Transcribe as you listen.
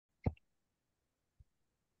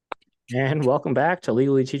And welcome back to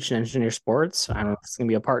Legally Teach and Engineer Sports. I don't know if it's going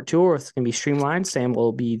to be a part two or if it's going to be streamlined. Sam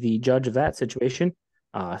will be the judge of that situation.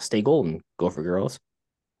 Stay golden, Gopher girls.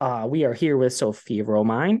 We are here with Sophia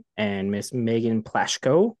Romine and Miss Megan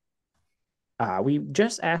Plashko. We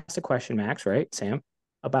just asked a question, Max, right, Sam,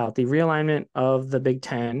 about the realignment of the Big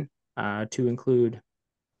Ten to include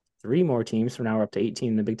three more teams. So now we're up to 18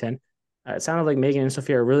 in the Big Ten. It sounded like Megan and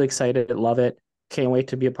Sophia are really excited, love it, can't wait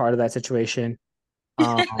to be a part of that situation.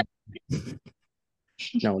 Um,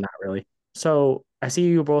 No, not really. So I see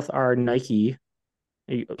you both are Nike.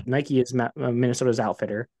 Nike is Minnesota's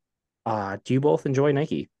outfitter. Do you both enjoy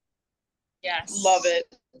Nike? Yes. Love it.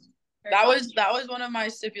 Very That fun. was one of my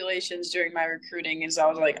stipulations during my recruiting is I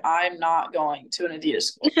was like, I'm not going to an Adidas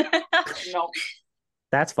school. No.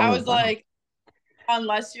 That's I fun. was like,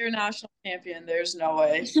 unless you're a national champion, there's no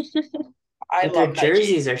way. I But their love Nike.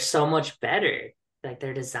 jerseys are so much better. Like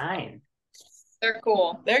their design. They're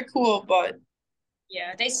cool. They're cool, but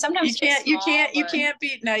Yeah, they sometimes you can't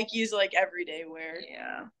beat Nike's like everyday wear.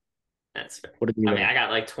 Yeah. That's fair. What do you I mean, think? I got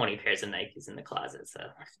like 20 pairs of Nikes in the closet, so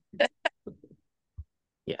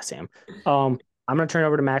Yeah, Sam. I'm gonna turn it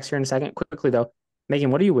over to Max here in a second. Quickly though, Megan,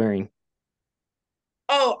 what are you wearing?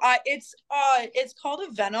 Oh, it's called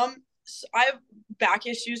a Venom. I have back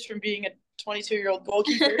issues from being a 22-year-old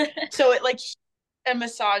goalkeeper, so it like and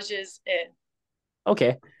massages it.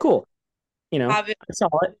 Okay, cool. You know, Have it. I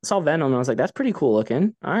saw Venom and I was like, that's pretty cool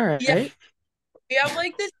looking. All right. Yeah, we have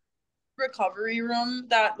like this recovery room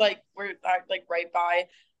that like we're like right by,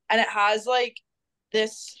 and it has like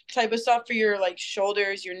this type of stuff for your like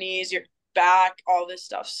shoulders, your knees, your back, all this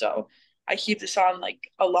stuff. So I keep this on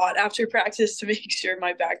like a lot after practice to make sure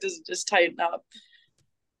my back doesn't just tighten up.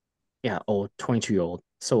 Yeah, old 22-year-old.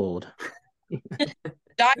 So old.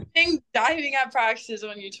 Diving at practices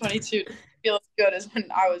when you're 22 feels good as when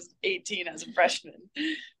I was 18 as a freshman.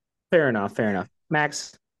 Fair enough. Fair enough.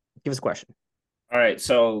 Max, give us a question. All right,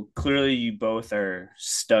 so clearly you both are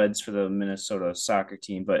studs for the Minnesota soccer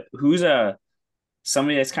team, but who's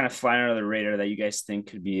somebody that's kind of flying under the radar that you guys think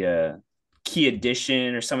could be a key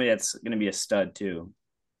addition or somebody that's going to be a stud too?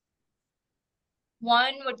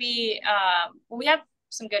 One would be we have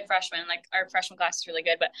some good freshmen, like our freshman class is really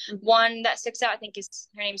good, but one that sticks out, I think, is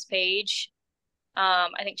her name's Paige. I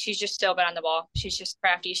think she's just still good on the ball. She's just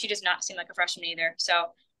crafty. She does not seem like a freshman either. So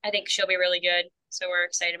I think she'll be really good. So we're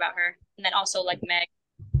excited about her. And then also like Meg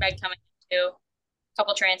coming in too. A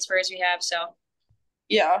couple transfers we have. So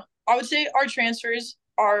Yeah, I would say our transfers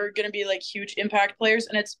are going to be like huge impact players,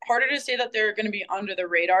 and it's harder to say that they're going to be under the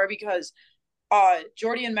radar because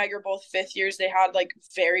Jordy and Meg are both fifth years. They had like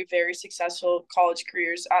very, very successful college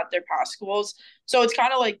careers at their past schools. So it's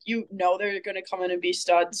kind of like, they're going to come in and be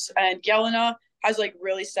studs. And Yelena has like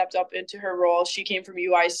really stepped up into her role. She came from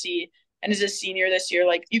UIC and is a senior this year.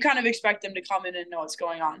 Like you kind of expect them to come in and know what's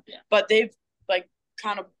going on. Yeah. But they've like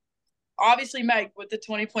kind of obviously Meg with the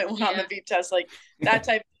 20.1 on the beep test, like that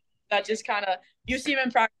type that just kind of you see them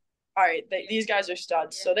in practice. All right, these guys are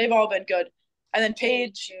studs. So they've all been good. And then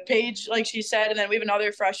Paige, like she said, and then we have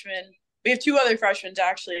another freshman. We have two other freshmen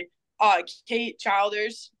actually. Kate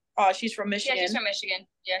Childers. She's from Michigan. Yeah, she's from Michigan.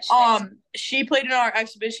 Yeah. She played in our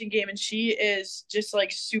exhibition game, and she is just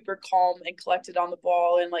like super calm and collected on the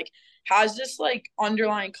ball, and like has this like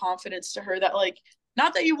underlying confidence to her that like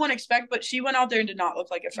not that you wouldn't expect, but she went out there and did not look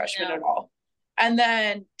like a freshman at all. And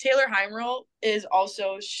then Taylor Heimrell is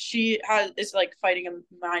like fighting a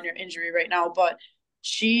minor injury right now, but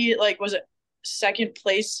she like was second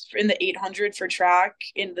place in the 800 for track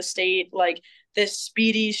in the state. Like this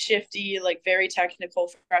speedy, shifty, like very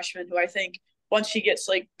technical freshman who I think once she gets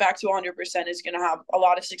like back to 100% is going to have a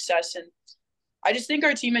lot of success. And I just think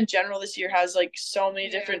our team in general this year has like so many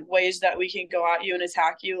different ways that we can go at you and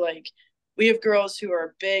attack you. Like we have girls who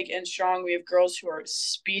are big and strong. We have girls who are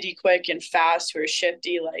speedy, quick, and fast, who are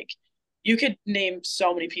shifty. Like you could name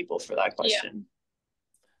so many people for that question.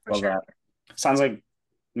 Yeah. Well, sure. Sounds like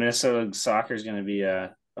Minnesota soccer is going to be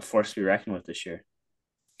a force to be reckoned with this year.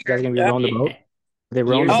 You guys going to be rowing the boat? Are they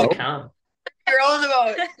rowing the boat? You're rowing the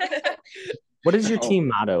boat. What is your team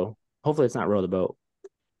motto? Hopefully it's not row the boat.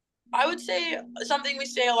 I would say something we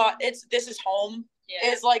say a lot. This is home.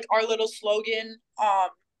 Yeah. Is like our little slogan.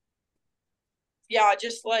 Yeah,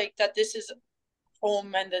 just like that this is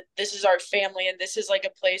home and that this is our family and this is like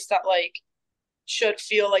a place that like should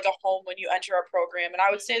feel like a home when you enter our program. And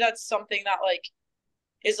I would say that's something that like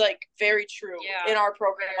is like very true in our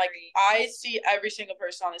program. Like I see every single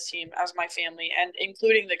person on this team as my family, and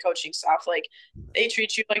including the coaching staff. Like they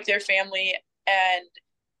treat you like their family, and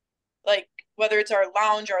like whether it's our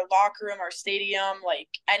lounge, our locker room, our stadium, like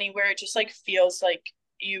anywhere, it just like feels like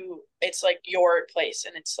it's like your place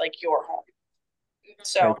and it's like your home.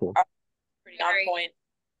 So cool. pretty on point.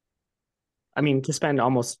 I mean, to spend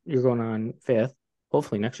you're going on 5th,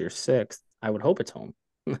 hopefully next year 6th. I would hope it's home.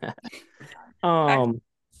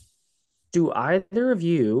 Do either of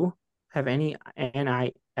you have any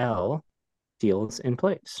NIL deals in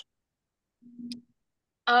place?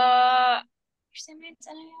 You're saying it's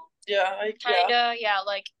NIL? Yeah, Kinda, yeah.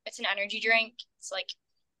 Like it's an energy drink. It's like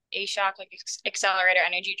a shock, like accelerator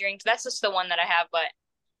energy drink. That's just the one that I have, but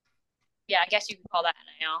yeah, I guess you could call that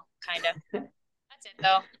NIL, kind of. That's it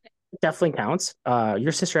though. Definitely counts.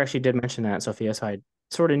 Your sister actually did mention that, Sophia, so I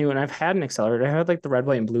sort of knew, and I've had an accelerator. I had like the red,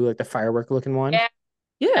 white, and blue, like the firework looking one. Yeah, that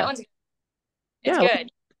Yeah, one's it's yeah,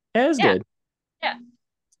 good. it is Yeah. good. Yeah,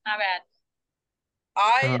 not bad.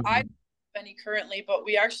 I Um, don't have any currently, but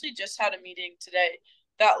we actually just had a meeting today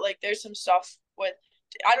that like there's some stuff with,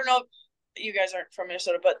 I don't know if you guys aren't from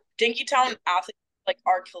Minnesota, but Dinkytown athletes like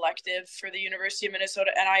our collective for the University of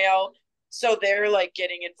Minnesota NIL. So they're like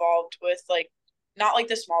getting involved with like not like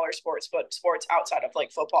the smaller sports, but sports outside of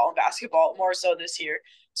like football and basketball more so this year.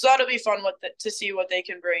 So that'll be fun to see what they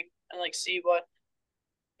can bring and like see what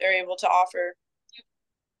they're able to offer.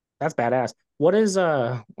 That's badass. What is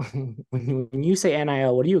when you say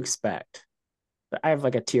NIL, what do you expect? I have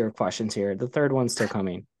like a tier of questions here. The third one's still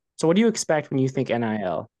coming. So what do you expect when you think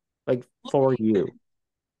NIL? Like for you?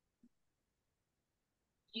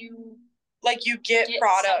 You You get get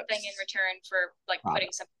products something in return for like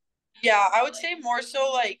putting something. Yeah, I would say more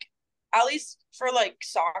so like at least for like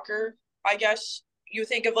soccer, I guess you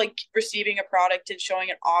think of like receiving a product and showing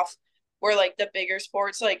it off, where like the bigger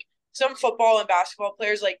sports, like some football and basketball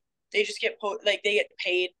players, like they just like they get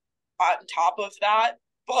paid on top of that.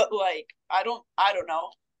 But like I don't know.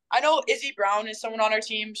 I know Izzy Brown is someone on our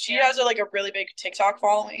team. She has like a really big TikTok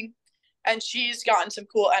following, and she's gotten some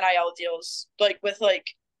cool NIL deals, like with like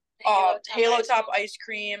Halo Top ice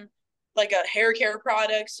cream, like a hair care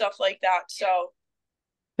product, stuff like that. So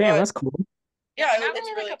Damn, that's cool. yeah, Not it's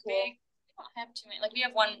really like cool. we don't have too many. Like we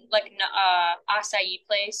have one like acai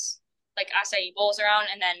place, like acai bowls around,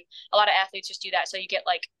 and then a lot of athletes just do that. So you get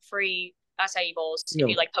like free acai bowls if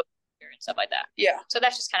you like poke and stuff like that. Yeah. So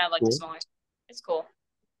that's just kind of like the smallest. It's cool.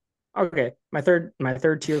 Okay, my third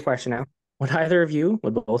tier question now. Would either of you,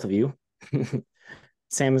 would both of you,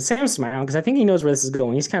 Sam's smiling because I think he knows where this is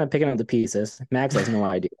going. He's kind of picking up the pieces. Max has no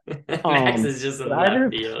idea. Max is just in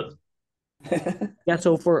left field. Yeah,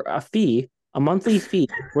 so for a monthly fee,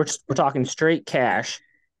 we're talking straight cash.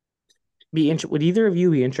 Would either of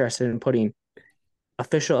you be interested in putting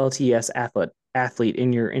official LTS athlete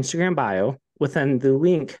in your Instagram bio within the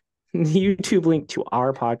link, the YouTube link to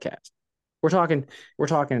our podcast? We're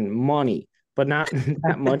talking money, but not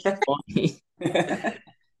that much money.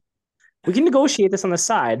 We can negotiate this on the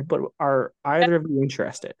side, but are either of you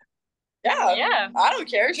interested? Yeah. I don't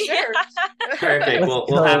care. Sure. Perfect.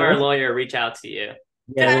 We'll have our lawyer reach out to you.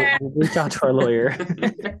 Yeah, we'll reach out to our lawyer.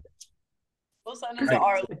 We'll send him to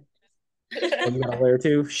our Oh, you got a lawyer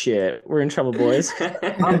too? Shit, we're in trouble, boys.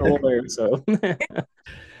 I'm the lawyer, so.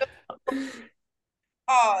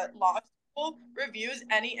 Law school reviews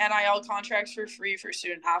any NIL contracts for free for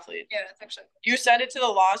student athletes. Yeah, that's actually cool. You send it to the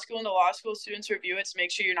law school, and the law school students review it to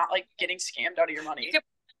make sure you're not like getting scammed out of your money.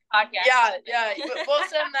 Yeah. We'll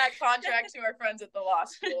send that contract to our friends at the law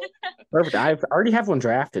school. Perfect. I already have one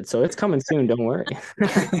drafted, so it's coming soon. Don't worry.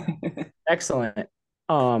 Excellent.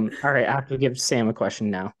 All right, I have to give Sam a question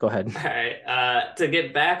now. Go ahead. All right. To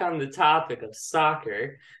get back on the topic of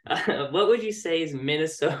soccer, what would you say is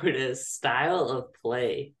Minnesota's style of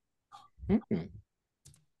play? Mm-hmm.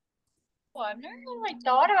 Well, I've never really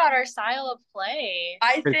thought about our style of play.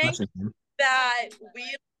 I think that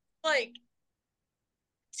we like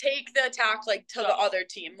take the attack like to the other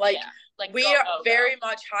team. Like we are very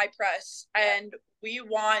much high press, and we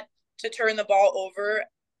want to turn the ball over,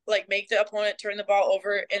 like make the opponent turn the ball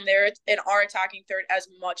over in our attacking third as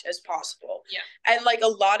much as possible. Yeah. And like a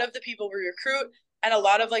lot of the people we recruit and a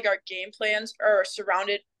lot of like our game plans are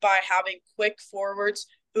surrounded by having quick forwards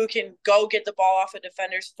who can go get the ball off a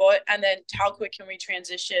defender's foot, and then how quick can we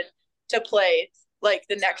transition to play like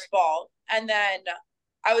the next ball. And then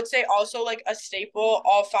I would say also like a staple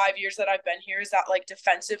all 5 years that I've been here is that like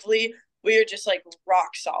defensively we are just like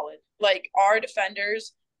rock solid. Like our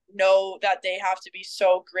defenders know that they have to be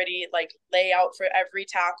so gritty, like lay out for every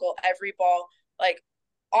tackle, every ball. Like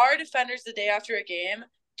our defenders the day after a game,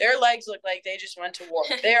 their legs look like they just went to war.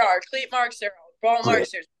 There are cleat marks, there are ball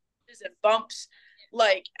marks, there's and bumps.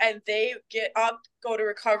 Like, and they get up, go to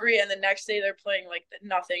recovery, and the next day they're playing like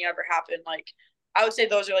nothing ever happened. Like, I would say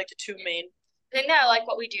those are like the two main. I think that like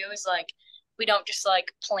what we do is like we don't just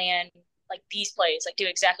like plan like these plays, like do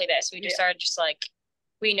exactly this. We just started just like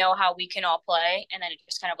we know how we can all play, and then it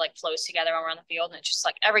just kind of like flows together when we're on the field, and it's just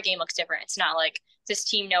like every game looks different. It's not like this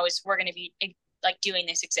team knows we're gonna be like doing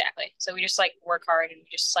this exactly. So we just like work hard and we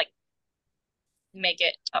just like make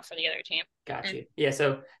it tough for the other team. Got you. Yeah,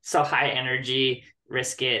 so high energy,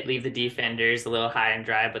 risk it, leave the defenders a little high and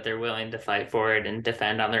dry, but they're willing to fight for it and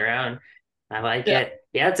defend on their own. I like it.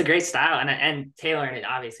 Yeah, it's a great style, and tailoring it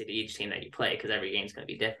obviously to each team that you play, because every game's going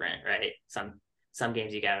to be different, right? Some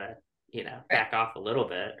games you gotta back off a little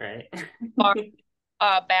bit, right?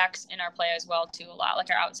 Our backs in our play as well too, a lot, like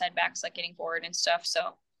our outside backs like getting forward and stuff.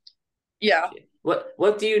 So yeah.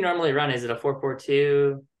 What do you normally run? Is it a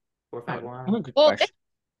 4-4-2, 4-5-1? Good well, question.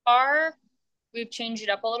 we've changed it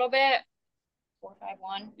up a little bit.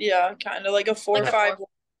 4-5-1. Yeah, kind of like a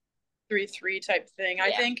 4-5-1-3-3 type thing. Yeah.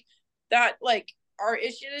 I think that like our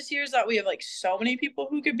issue this year is that we have like so many people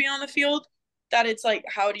who could be on the field that it's like,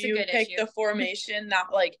 how do you pick the formation that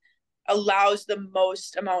like allows the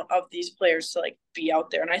most amount of these players to like be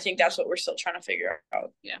out there? And I think that's what we're still trying to figure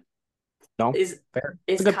out. Yeah. No, fair.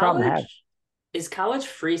 It's a good problem to have. Is college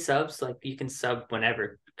free subs, like you can sub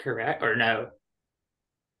whenever, correct? Or no?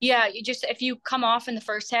 Yeah, you just if you come off in the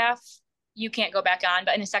first half, you can't go back on,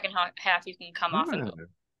 but in the second half you can come off and go.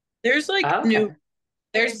 There's like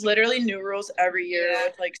there's literally new rules every year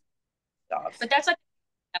with like stuff. But that's like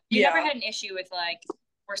you never had an issue with like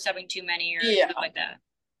we're subbing too many or something like that.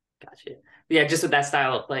 Gotcha. Yeah, just with that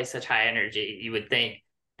style of play, such high energy, you would think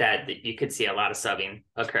that you could see a lot of subbing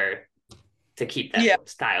occur to keep that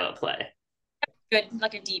style of play. Good,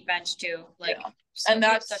 like a deep bench too. Like and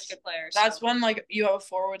that's such good players. That's when like you have a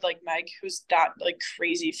forward like Meg who's that like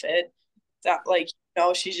crazy fit that like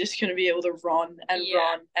she's just gonna be able to run and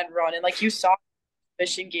run and run. And like you saw the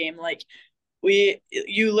fishing game, like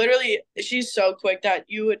you literally she's so quick that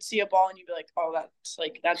you would see a ball and you'd be like, oh, that's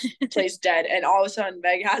plays dead, and all of a sudden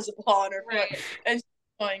Meg has a ball on her foot and she's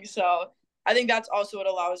going. So I think that's also what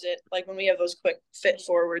allows it, like when we have those quick fit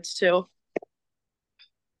forwards too.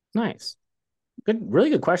 Nice. Good, really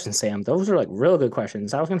good questions, Sam. Those are like real good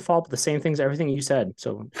questions. I was gonna follow up with the same things, everything you said.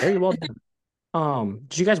 So very well done.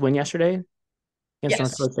 Did you guys win yesterday against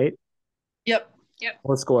North Dakota State? Yep.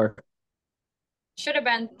 What score? Should have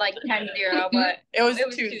been like 10-0, but it was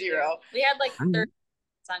 2-0. We had like 30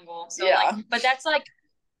 on goal. So like, but that's like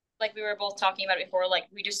we were both talking about it before, like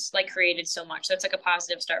we just like created so much. So it's like a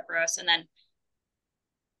positive start for us. And then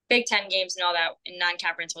Big Ten games and all that in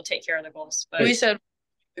non-conference will take care of the goals. But we said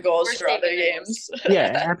the goals for other games.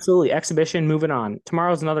 Yeah, absolutely. Exhibition, moving on.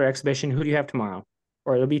 Tomorrow's another exhibition. Who do you have tomorrow?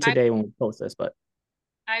 Or it'll be today when we post this, but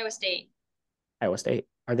Iowa State.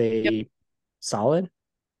 Are they solid?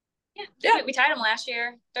 Yeah. We tied them last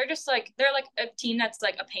year. They're like a team that's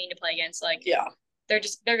like a pain to play against. Like they're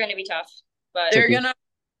gonna be tough. But they're gonna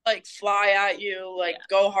like fly at you, like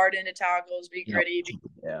go hard into tackles, be gritty.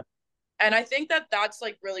 Yeah. And I think that's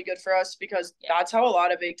like really good for us because that's how a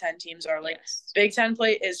lot of Big Ten teams are. Like Big Ten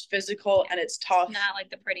play is physical and it's tough. It's not like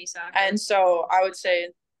the pretty soccer. And so I would say,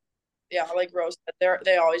 like Rose said,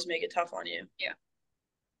 they always make it tough on you. Yeah.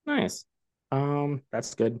 Nice.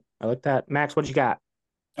 That's good. I like that. Max, what you got?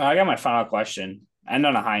 I got my final question. End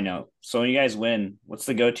on a high note. So when you guys win, what's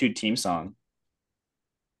the go-to team song?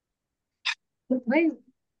 Wait,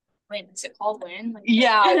 is it called Win? Like,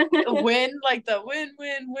 win, like the win.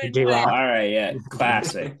 All right, yeah.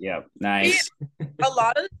 Classic. Yep. Nice. A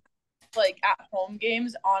lot of like at home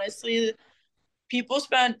games, honestly, people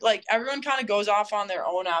spend like everyone kind of goes off on their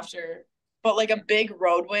own after, but like a big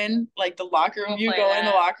road win, like the locker room, you go in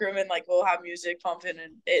the locker room and like we'll have music pumping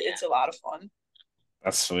and it's a lot of fun.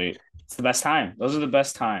 That's sweet. It's the best time. Those are the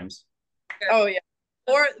best times. Oh yeah.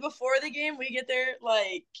 Or before the game, we get there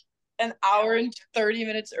like an hour and 30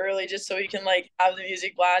 minutes early just so we can like have the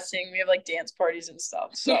music blasting. We have like dance parties and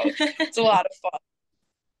stuff. So it's a lot of fun.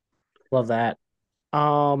 Love that.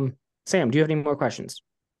 Sam, do you have any more questions?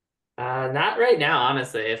 Not right now,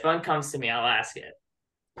 honestly. If one comes to me, I'll ask it.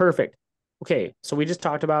 Perfect. Okay, so we just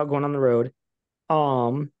talked about going on the road.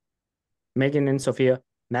 Megan and Sophia,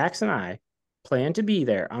 Max and I plan to be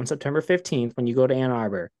there on September 15th when you go to Ann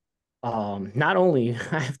Arbor. Not only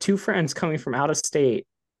I have two friends coming from out of state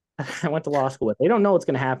I went to law school with. They don't know what's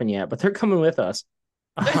going to happen yet, but they're coming with us.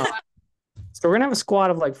 So we're going to have a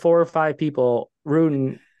squad of like 4 or 5 people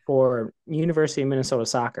rooting for University of Minnesota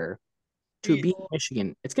soccer to beat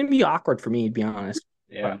Michigan. It's going to be awkward for me, to be honest.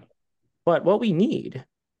 Yeah. But what we need,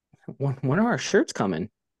 one of our shirts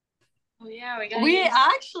coming. Oh, yeah. We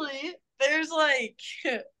actually, there's like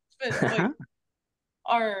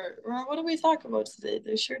what did we talk about today?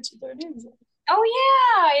 The shirts with our names on.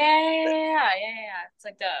 Oh yeah. It's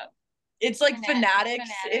like It's like Fanatics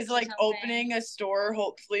Fanatics is or like something. opening a store,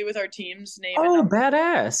 hopefully with our team's name. Oh, and number.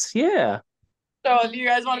 badass. Yeah. So if you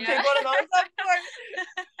guys want to Yeah. pick one of those up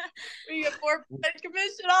for, we get 4%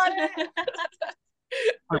 commission on it.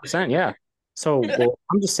 100%. Yeah. So well,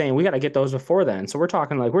 I'm just saying we got to get those before then. So we're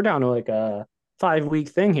talking like we're down to like a 5-week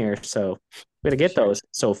thing here. So we got to get those.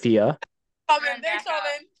 Sophia. Coming, Run they're back up.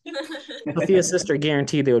 coming. Sophia's sister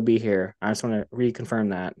guaranteed they would be here. I just want to reconfirm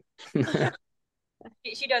that.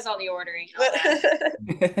 She does all the ordering.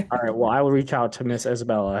 All right. Well, I will reach out to Miss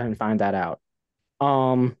Isabella and find that out.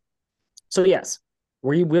 So yes,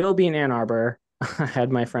 we will be in Ann Arbor. I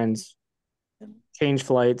had my friends change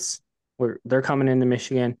flights. They're coming into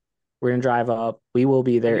Michigan. We're gonna drive up. We will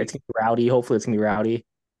be there. It's gonna be rowdy. Hopefully, it's gonna be rowdy.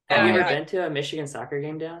 Have you Yeah. ever been to a Michigan soccer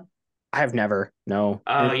game down? I have never. No.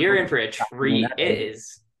 Oh, you're in for a treat. that It is.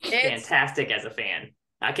 is It's fantastic as a fan.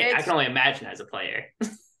 I can only imagine as a player.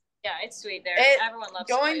 Yeah, it's sweet there. It- Everyone loves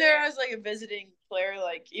going to play there as like a visiting player.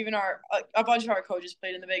 Like even a bunch of our coaches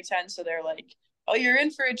played in the Big Ten, so they're like, "Oh, you're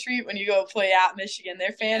in for a treat when you go play at Michigan."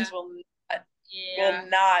 Their fans will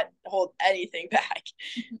not hold anything back.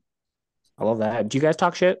 I love that. Do you guys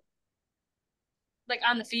talk shit? Like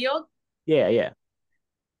on the field? Yeah, yeah.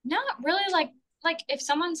 Not really. Like if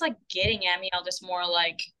someone's like getting at me, I'll just more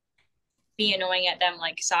like be annoying at them,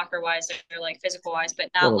 like soccer wise or like physical wise, but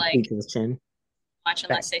not Little like tweak to the chin. much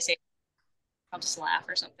unless they say I'll just laugh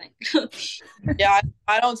or something. Yeah,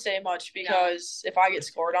 I don't say much because if I get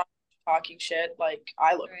scored on talking shit, like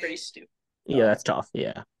I look pretty stupid. Yeah, that's tough.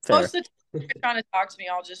 Yeah, fair. Most of the time, if you're trying to talk to me,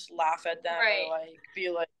 I'll just laugh at them Right. or like be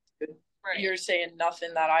like, Right. "You're saying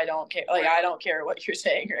nothing that I don't care. Like I don't care what you're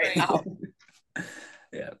saying right now."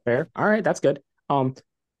 Yeah. Fair. All right, that's good.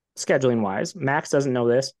 Scheduling wise, Max doesn't know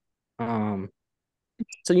this.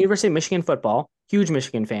 So University of Michigan football, huge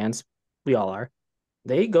Michigan fans, we all are.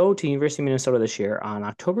 They go to University of Minnesota this year on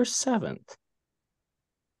October 7th.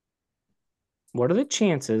 What are the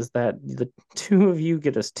chances that the two of you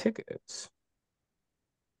get us tickets?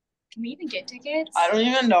 Can we even get tickets? I don't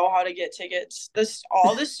even know how to get tickets.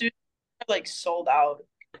 All the students are like sold out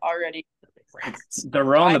already. They're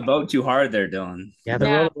rowing the boat too hard there, Dylan. Yeah, they're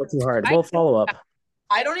Yeah. rolling a little too hard. We'll follow up.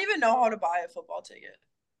 I don't even know how to buy a football ticket.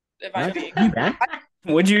 If I'm being You bet.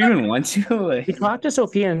 Would you even want to? We Like, talked to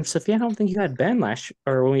Sophia, and Sophia, I don't think you had been last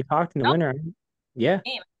or when we talked in the Nope. winter. Yeah.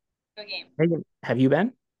 Good game. Megan, have you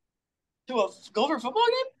been? to a Gopher football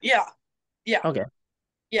game? Yeah. Yeah. Okay.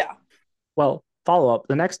 Yeah. Well, follow up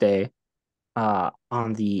the next day,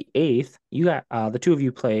 on the 8th, you got the two of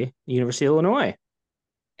you play University of Illinois.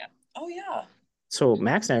 Oh yeah. So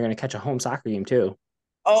Max and I are going to catch a home soccer game too.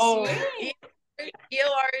 Oh, Sweet.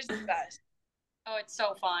 ELR is the best. Oh, it's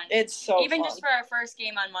so fun. It's so Even fun. just for our first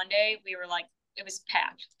game on Monday, we were like, it was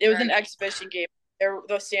packed. It was an Right. exhibition game.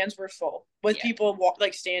 The stands were full with Yeah. people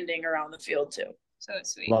like standing around the field too. So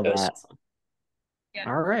it's sweet. Love It was that. awesome. Yeah.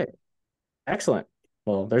 All right. Excellent.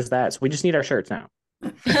 Well, there's that. So we just need our shirts now.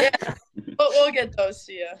 But we'll get those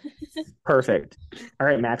to you. Perfect. All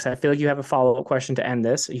right, Max, I feel like you have a follow-up question to end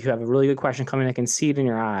this. You have a really good question coming. I can see it in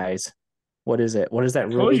your eyes. What is it? What is that I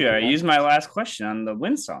really told you, I good- used my last question on the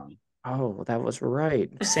win song. Oh, that was right.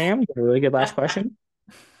 Sam, you have a really good last question.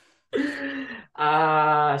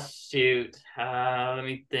 Shoot. Let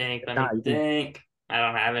me think. Nah, you can- I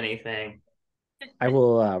don't have anything. I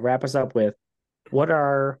will wrap us up with what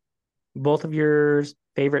are both of your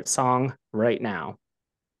favorite song right now?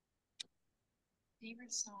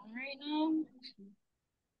 Favorite song right now?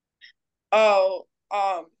 Oh,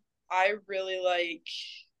 I really like.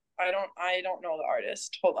 I don't know the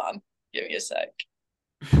artist. Hold on, give me a sec.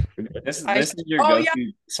 This I- is your oh,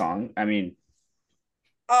 go-to song. I mean,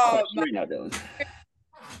 My, right now, Dylan.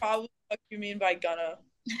 probably what you mean by Gunna.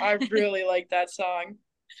 I really like that song.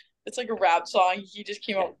 It's like a rap song. He just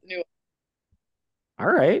came out with new. All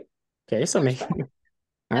right. Okay, so maybe. All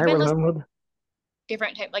right, been we're listening- moving.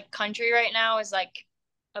 Different type, like country right now is like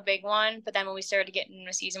a big one. But then when we started getting in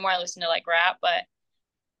the season more, I listen to like rap. But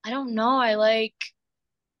I don't know. I like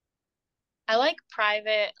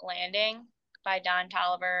Private Landing by Don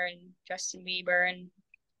Toliver and Justin Bieber and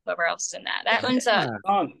whoever else is in that. That one's Yeah,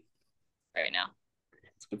 Song. right now.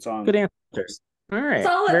 It's a good song. good answers. All right.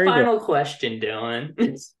 Solid Very good. final question,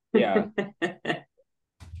 Dylan. Yeah.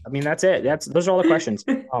 I mean, that's it. Those are all the questions.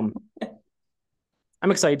 I'm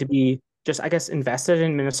excited to be just, I guess, invested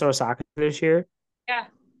in Minnesota soccer this year. Yeah.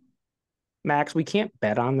 Max, we can't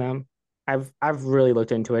bet on them. I've really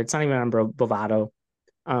looked into it. It's not even on bravado.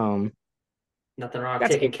 Nothing wrong with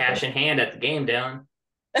That's taking good. cash in hand at the game, Dylan.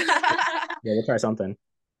 Yeah, we'll try something.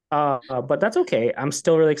 But that's okay. I'm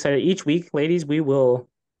still really excited. Each week, ladies, we will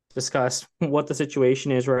discuss what the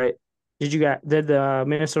situation is, right? Did the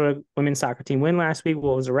Minnesota women's soccer team win last week?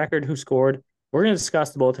 What was the record? Who scored? We're going to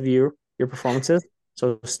discuss the both of your performances.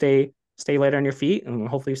 So stay light on your feet, and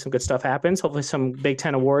hopefully some good stuff happens. Hopefully some Big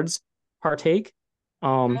Ten awards partake.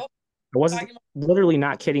 I was literally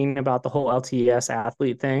not kidding about the whole LTS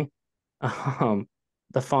athlete thing.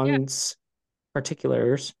 The funds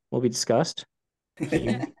particulars will be discussed.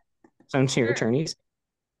 Some to your attorneys.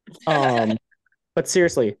 But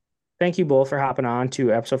seriously, thank you both for hopping on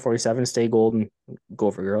to episode 47. Stay golden,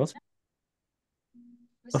 Gopher girls. It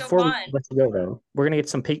was so Before we fun. let you go though, we're gonna get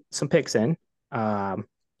some picks in.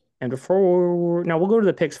 And before now we'll go to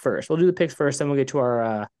the picks first. We'll do the picks first, then we'll get to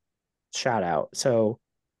our shout out. So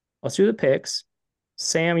let's do the picks.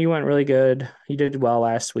 Sam, you went really good. You did well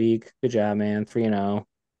last week. Good job, man. 3-0.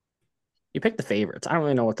 You picked the favorites. I don't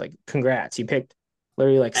really know what like. Congrats. You picked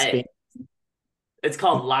literally like Spain. Hey, it's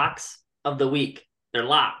called locks of the week. They're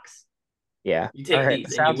locks. Yeah. You take All right.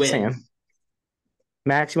 these and you win. Sam.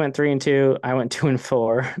 Max, you went 3-2. I went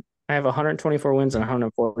 2-4. I have 124 wins and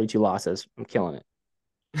 142 losses. I'm killing it.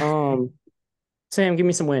 Sam, give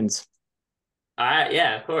me some wins. All right,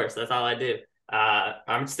 yeah, of course. That's all I do.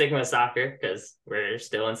 I'm sticking with soccer because we're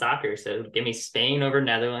still in soccer. So give me Spain over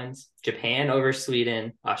Netherlands, Japan over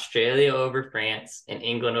Sweden, Australia over France, and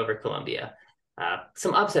England over Colombia.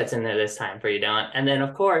 Some upsets in there this time for you, Dylan. And then,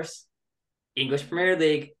 of course, English Premier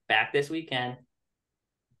League back this weekend.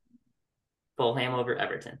 Fulham over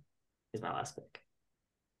Everton is my last pick.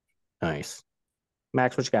 Nice.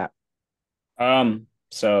 Max, what you got?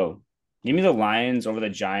 So give me the Lions over the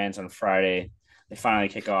Giants on Friday. They finally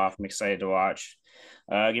kick off. I'm excited to watch.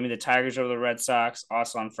 Give me the Tigers over the Red Sox,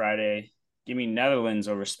 also on Friday. Give me Netherlands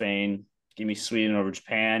over Spain. Give me Sweden over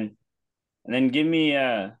Japan. And then give me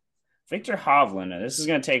Victor Hovland. This is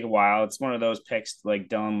going to take a while. It's one of those picks like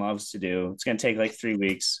Dylan loves to do. It's going to take like 3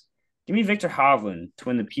 weeks. Give me Victor Hovland to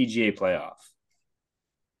win the PGA playoff.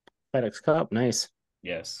 FedEx Cup. Nice.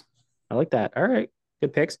 Yes. I like that. All right.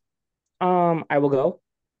 Good picks. I will go.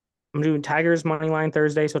 I'm doing Tigers money line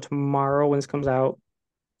Thursday. So tomorrow when this comes out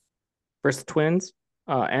versus the Twins.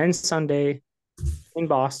 And Sunday in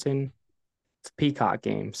Boston. It's a Peacock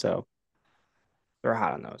game. So they're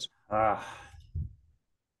hot on those.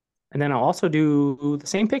 And then I'll also do the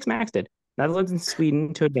same picks Max did. Netherlands and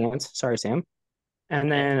Sweden to advance. Sorry, Sam. And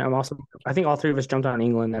then I think all three of us jumped on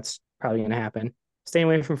England. That's probably going to happen. Staying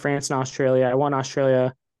away from France and Australia. I want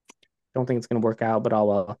Australia. Don't think it's going to work out, but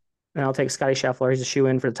and I'll take Scotty Scheffler. He's a shoe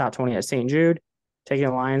in for the top 20 at St. Jude. Taking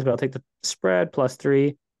the Lions, but I'll take the spread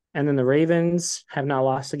 +3. And then the Ravens have not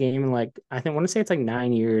lost a game in I want to say it's like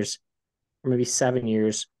 9 years or maybe 7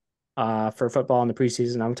 years for football in the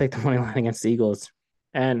preseason. I'm going to take the money line against the Eagles.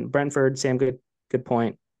 And Brentford, Sam, good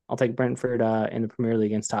point. I'll take Brentford in the Premier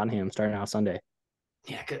League against Tottenham starting out Sunday.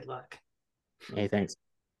 Yeah, good luck. Hey, thanks.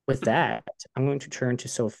 With that, I'm going to turn to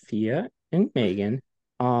Sophia and Megan.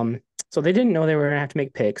 So they didn't know they were going to have to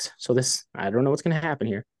make picks. So I don't know what's going to happen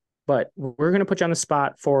here. But we're going to put you on the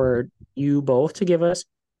spot for you both to give us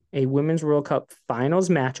a Women's World Cup finals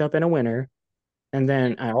matchup and a winner. And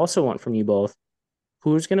then I also want from you both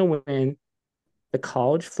who's going to win the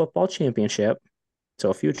college football championship,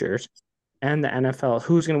 so futures, and the NFL.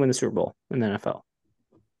 Who's going to win the Super Bowl in the NFL?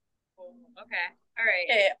 Okay. All right.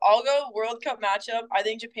 Okay, I'll go World Cup matchup. I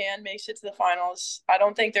think Japan makes it to the finals. I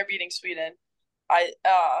don't think they're beating Sweden.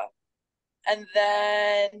 And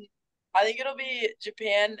then I think it'll be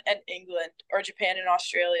Japan and England or Japan and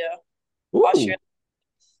Australia. Ooh. Australia.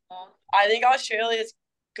 I think Australia's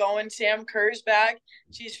going. Sam Kerr's back.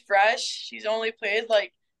 She's fresh. She's only played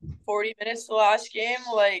like 40 minutes the last game.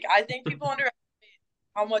 I think people underestimate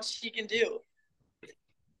how much she can do.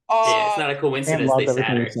 Yeah, it's not a Sam coincidence loves they everything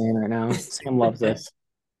sat you're her. saying right now. Sam loves this.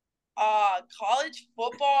 College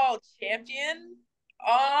football champion.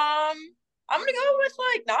 I'm gonna go with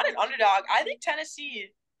not an underdog. I think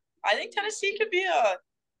Tennessee. I think Tennessee could be a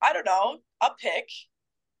pick.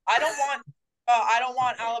 I don't want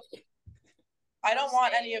Alabama. I don't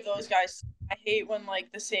want any of those guys. I hate when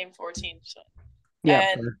the same 4 teams.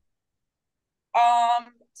 Yeah. And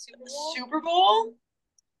Super Bowl.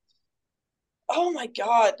 Oh my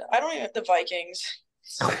God, I don't even the Vikings.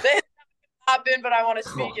 They haven't happened, but I want to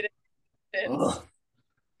speak it in.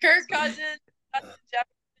 Kirk Cousins,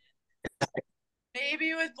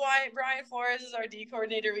 maybe with Brian Flores as our D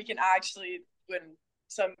coordinator, we can actually win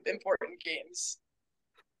some important games.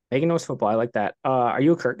 Megan knows football. I like that. Are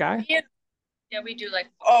you a Kurt guy? Yeah, we do like.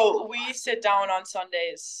 Oh, we sit down on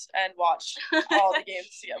Sundays and watch all the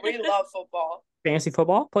games. Yeah, we love football. Fantasy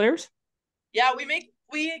football players? Yeah, we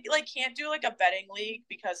can't do a betting league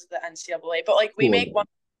because of the NCAA, but we Cool. make one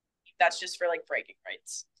that's just for breaking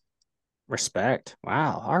rights. Respect.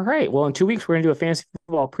 Wow. All right. Well, in 2 weeks, we're going to do a fantasy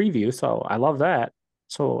football preview. So I love that.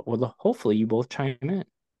 So well, hopefully you both chime in.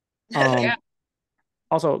 Yeah.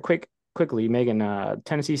 Also, quickly, Megan,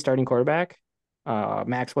 Tennessee starting quarterback.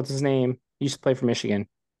 Max, what's his name? He used to play for Michigan.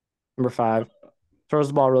 Number 5. Throws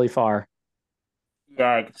the ball really far.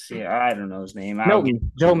 Yeah, I can see it. I don't know his name.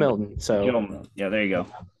 Milton. Joe Milton. So Joe. Yeah, there you go.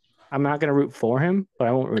 I'm not going to root for him, but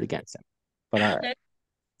I won't root against him. But all right.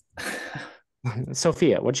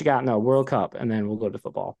 Sophia, what you got in the World Cup? And then we'll go to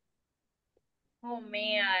football. Oh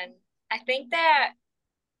man. I think that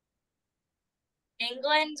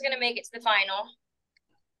England's gonna make it to the final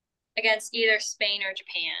against either Spain or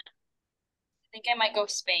Japan. I think I might go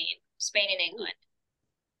Spain. Spain and England.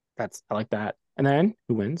 I like that. And then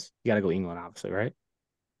who wins? You got to go England, obviously, right?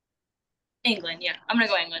 England, yeah. I'm gonna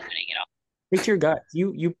go England winning it all. Stick to your gut.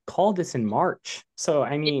 You called this in March. So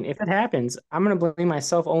I mean, if it happens, I'm gonna blame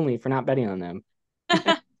myself only for not betting on them. And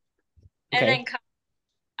Okay. then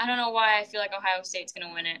I don't know why I feel like Ohio State's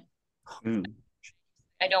gonna win it.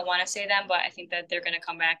 I don't want to say them, but I think that they're gonna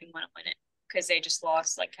come back and want to win it because they just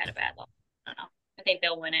lost like kind of bad luck. I don't know. I think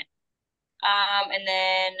they'll win it. And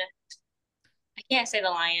then I can't say the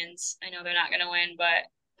Lions. I know they're not gonna win, but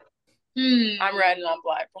I'm riding on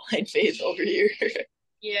blind faith over here.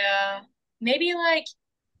 yeah, maybe like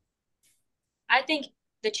I think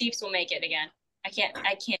the Chiefs will make it again. I can't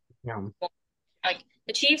Yeah. like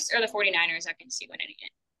the Chiefs or the 49ers I can see winning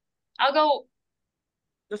it. I'll go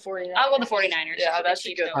The 49ers. I'll go the 49ers. Yeah, that's a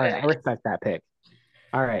Chiefs good don't All right, win I it. respect that pick.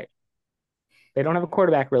 All right. They don't have a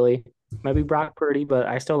quarterback really. Maybe Brock Purdy, but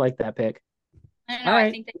I still like that pick. I don't know. All I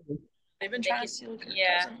right. think They've been They trying could- to steal Kirk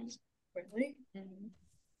yeah. Cousins. Really?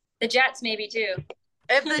 the Jets maybe too.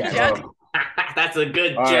 If the Yeah. Jets, That's a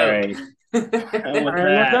good All joke. right. And with All right, we're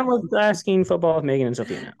that, done with asking football with Megan and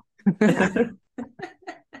Sophia now.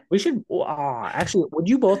 We should actually, would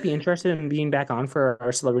you both be interested in being back on for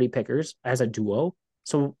our celebrity pickers as a duo?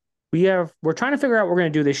 So we're trying to figure out what we're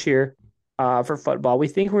going to do this year for football. We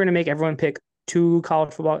think we're going to make everyone pick 2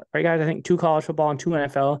 college football, right, guys? I think 2 college football and 2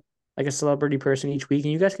 NFL, like a celebrity person each week.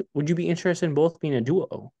 And you guys, would you be interested in both being a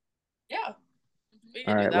duo? yeah, we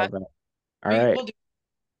All can do right, that. love that. All right, We'll do.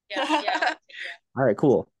 Yeah. all right,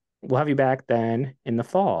 cool. We'll have you back then in the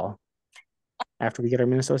fall after we get our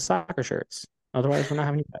Minnesota soccer shirts. Otherwise, we're not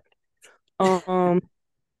having you back.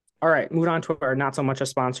 All right, moving on to our not so much a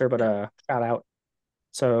sponsor, but a shout out.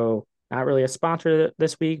 So not really a sponsor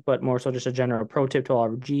this week, but more so just a general pro tip to all our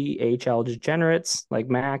GHL degenerates like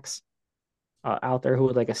Max out there who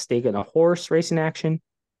would like a stake in a horse racing action.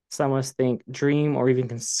 Some of us think dream or even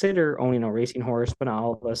consider owning a racing horse, but not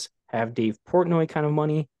all of us have Dave Portnoy kind of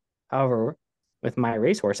money. However, with My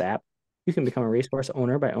Racehorse app, you can become a racehorse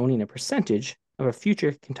owner by owning a percentage of a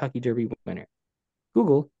future Kentucky Derby winner.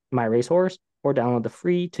 Google My Racehorse or download the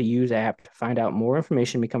free-to-use app to find out more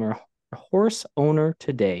information and become a horse owner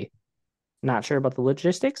today. Not sure about the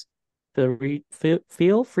logistics?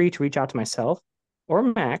 Feel free to reach out to myself or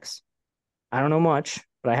Max. I don't know much,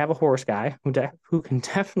 but I have a horse guy who can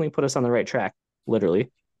definitely put us on the right track,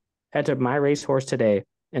 literally. Head to My Racehorse today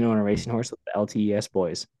and own a racing horse with the LTES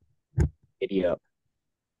boys. Giddy up.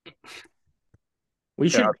 We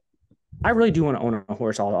should. I really do want to own a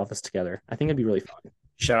horse, all of us together. I think it'd be really fun.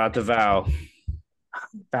 shout out to Val.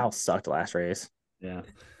 Val sucked last race. Yeah.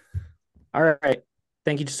 All right.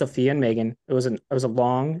 Thank you to Sophia and Megan. It was an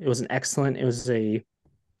excellent, it was a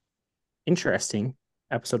interesting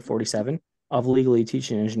episode 47 of Legally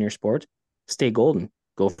Teaching Engineer Sports. Stay golden,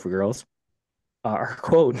 Gopher girls. Our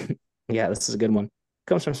quote, yeah, this is a good one,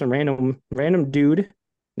 comes from some random dude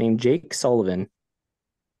named Jake Sullivan.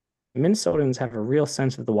 Minnesotans have a real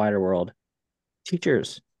sense of the wider world.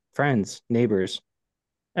 Teachers, friends, neighbors,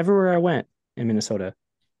 everywhere I went in Minnesota,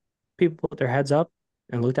 people put their heads up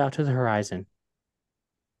and looked out to the horizon.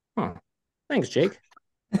 Huh. Thanks, Jake.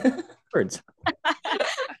 Words.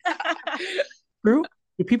 True?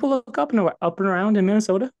 Do people look up and around in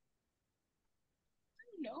Minnesota?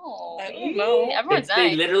 No. I don't know. Everyone's They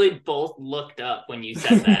nice. literally both looked up when you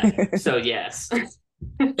said that. So yes.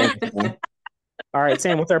 All right,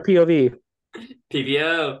 Sam, what's our POV?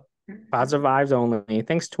 PVO. Positive vibes only.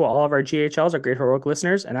 Thanks to all of our GHLs, our great heroic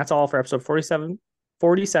listeners. And that's all for episode 47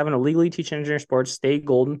 of Legally Teaching Engineer Sports. Stay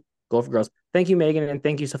golden. Go for girls. Thank you, Megan, and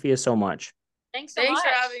thank you, Sophia, so much. Thanks so Thanks much. for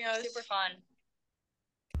having us. Super fun.